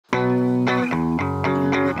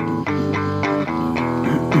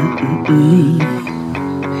Hey,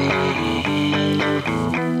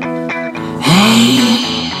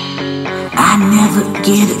 I never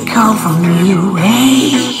get a call from you.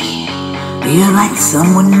 Hey, you're like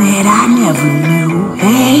someone that I never knew.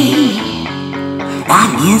 Hey, I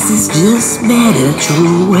guess it's just better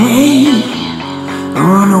true. Hey,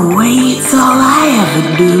 run away, it's all I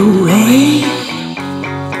ever do. Hey,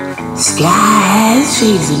 sky has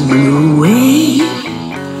shades of blue. Hey,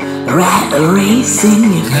 rat race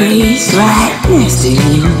in your face right next to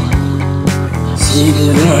you.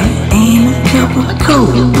 Cigarette and a cup of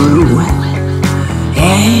cold brew.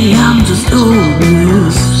 Hey, I'm just old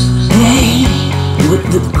news. Hey, with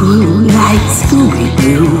the crew like Scooby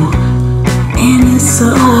Doo. And it's a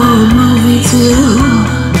horror movie too.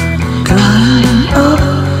 Climb up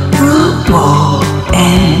the wall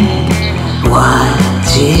and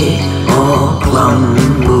watch it all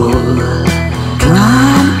crumble.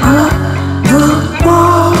 Climb up the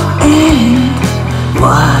wall and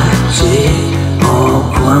watch it all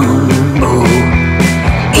crumble.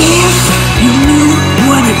 If you knew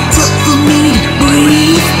what it took for me to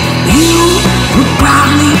breathe, you would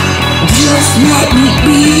probably just let me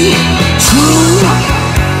be true.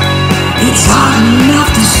 It's hard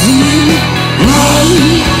enough to see.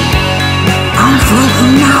 Hey, I'm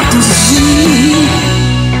further out to sea.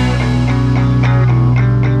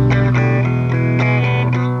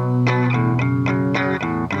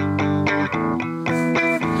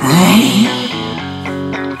 Hey,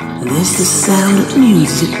 this the sound of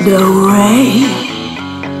music, do-re.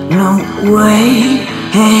 No way,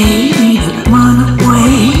 hey, need to run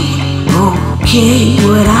away. Okay,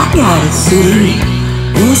 what I gotta say,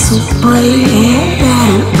 this will play, yeah,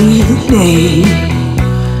 that'll be the day.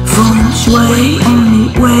 From which way, only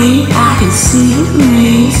way I can see it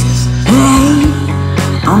race. Hey,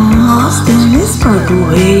 I'm lost in this purple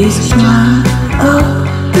haze. Climb up